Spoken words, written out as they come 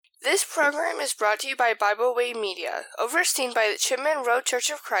This program is brought to you by Bible Way Media, overseen by the Chipman Road Church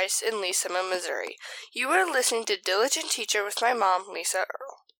of Christ in Lee Summit, Missouri. You are listening to Diligent Teacher with my mom, Lisa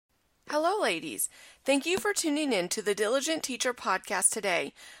Earl. Hello, ladies. Thank you for tuning in to the Diligent Teacher podcast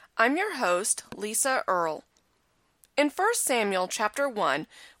today. I'm your host, Lisa Earl. In 1 Samuel chapter 1,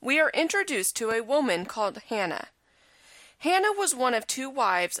 we are introduced to a woman called Hannah. Hannah was one of two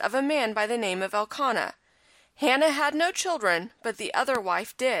wives of a man by the name of Elkanah. Hannah had no children, but the other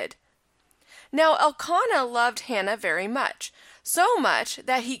wife did. Now Elkanah loved Hannah very much, so much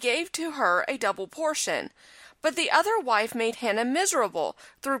that he gave to her a double portion. But the other wife made Hannah miserable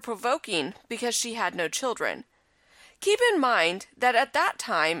through provoking because she had no children. Keep in mind that at that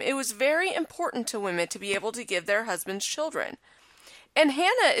time it was very important to women to be able to give their husbands children. And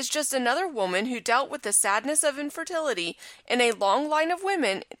Hannah is just another woman who dealt with the sadness of infertility in a long line of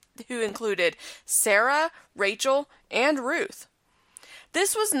women who included Sarah, Rachel, and Ruth.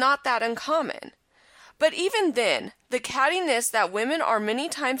 This was not that uncommon. But even then, the cattiness that women are many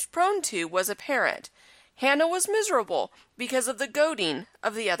times prone to was apparent. Hannah was miserable because of the goading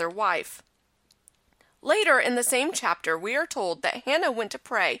of the other wife. Later in the same chapter, we are told that Hannah went to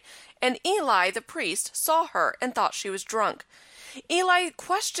pray, and Eli the priest saw her and thought she was drunk. Eli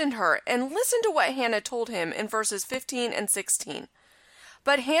questioned her and listened to what Hannah told him in verses 15 and 16.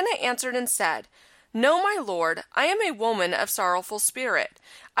 But Hannah answered and said, "No, my lord, I am a woman of sorrowful spirit.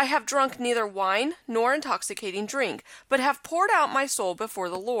 I have drunk neither wine nor intoxicating drink, but have poured out my soul before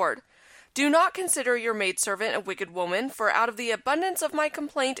the Lord. Do not consider your maidservant a wicked woman, for out of the abundance of my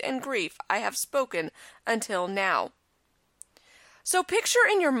complaint and grief I have spoken until now." So picture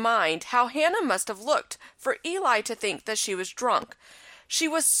in your mind how Hannah must have looked for Eli to think that she was drunk. She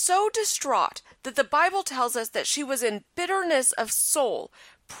was so distraught that the Bible tells us that she was in bitterness of soul,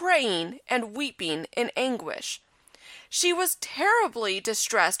 praying and weeping in anguish. She was terribly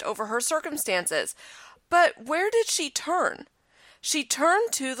distressed over her circumstances, but where did she turn? She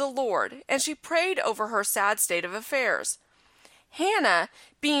turned to the Lord, and she prayed over her sad state of affairs. Hannah,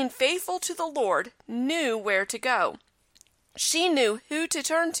 being faithful to the Lord, knew where to go. She knew who to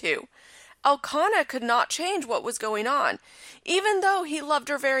turn to. Elkanah could not change what was going on, even though he loved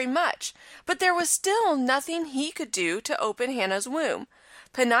her very much, but there was still nothing he could do to open Hannah's womb.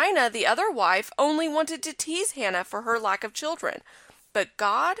 Peninnah, the other wife, only wanted to tease Hannah for her lack of children. But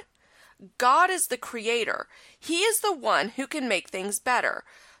God is the creator. He is the one who can make things better.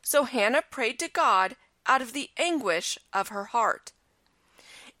 So Hannah prayed to God out of the anguish of her heart.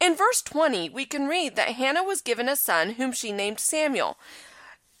 In verse 20, we can read that Hannah was given a son whom she named Samuel.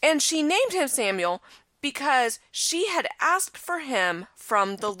 And she named him Samuel because she had asked for him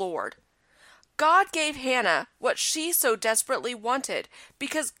from the Lord. God gave Hannah what she so desperately wanted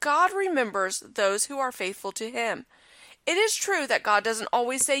because God remembers those who are faithful to him. It is true that God doesn't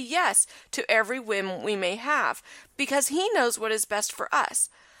always say yes to every whim we may have because he knows what is best for us,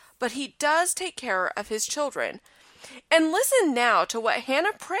 but he does take care of his children. And listen now to what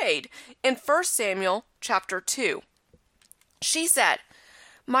Hannah prayed in 1 Samuel chapter 2. She said,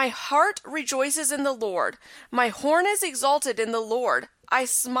 "My heart rejoices in the Lord. My horn is exalted in the Lord. I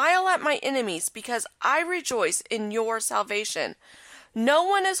smile at my enemies because I rejoice in your salvation. No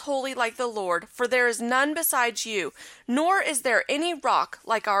one is holy like the Lord, for there is none besides you, nor is there any rock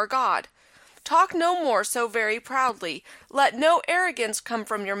like our God. Talk no more so very proudly. Let no arrogance come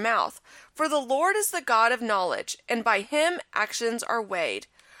from your mouth. For the Lord is the God of knowledge, and by him actions are weighed.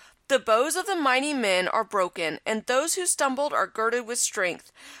 The bows of the mighty men are broken, and those who stumbled are girded with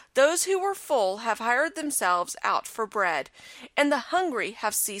strength. Those who were full have hired themselves out for bread, and the hungry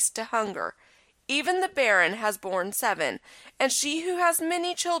have ceased to hunger. Even the barren has borne 7, and she who has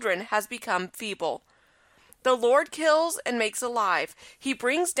many children has become feeble. The Lord kills and makes alive. He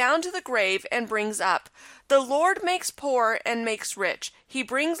brings down to the grave and brings up. The Lord makes poor and makes rich. He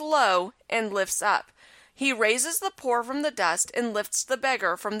brings low and lifts up. He raises the poor from the dust and lifts the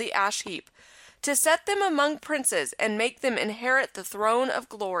beggar from the ash heap, to set them among princes and make them inherit the throne of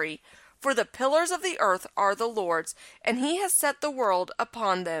glory. For the pillars of the earth are the Lord's, and he has set the world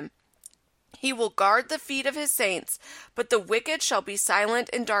upon them. He will guard the feet of his saints, but the wicked shall be silent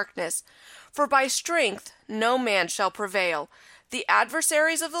in darkness. For by strength no man shall prevail. The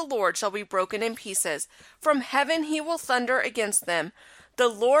adversaries of the Lord shall be broken in pieces. From heaven he will thunder against them. The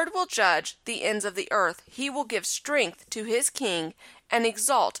Lord will judge the ends of the earth. He will give strength to his king and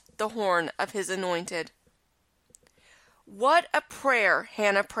exalt the horn of his anointed." What a prayer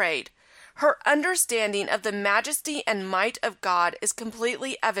Hannah prayed. Her understanding of the majesty and might of God is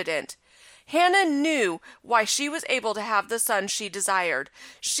completely evident. Hannah knew why she was able to have the son she desired.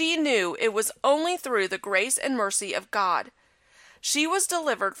 She knew it was only through the grace and mercy of God. She was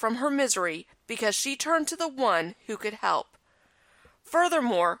delivered from her misery because she turned to the one who could help.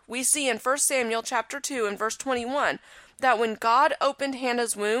 Furthermore, we see in 1 Samuel chapter 2 and verse 21 that when God opened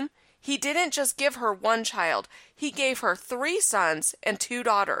Hannah's womb, He didn't just give her one child, He gave her 3 sons and 2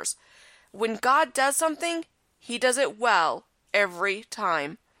 daughters. When God does something, He does it well every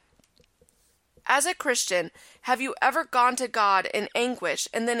time. As a Christian, have you ever gone to God in anguish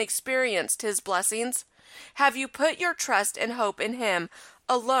and then experienced His blessings? Have you put your trust and hope in Him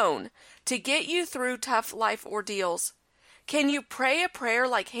alone to get you through tough life ordeals? Can you pray a prayer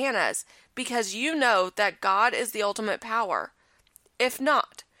like Hannah's because you know that God is the ultimate power? If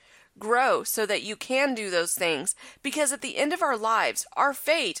not, grow so that you can do those things, because at the end of our lives, our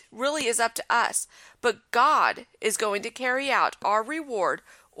fate really is up to us, but God is going to carry out our reward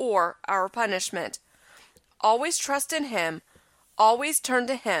or our punishment. Always trust in Him, always turn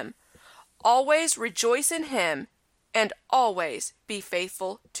to Him, always rejoice in Him, and always be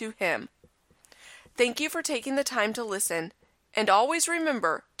faithful to Him. Thank you for taking the time to listen, and always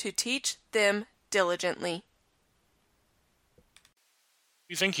remember to teach them diligently.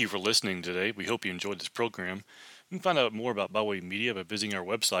 We thank you for listening today. We hope you enjoyed this program. You can find out more about Byway Media by visiting our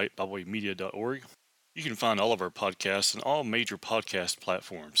website, bywaymedia.org. You can find all of our podcasts on all major podcast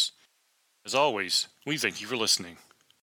platforms. As always, we thank you for listening.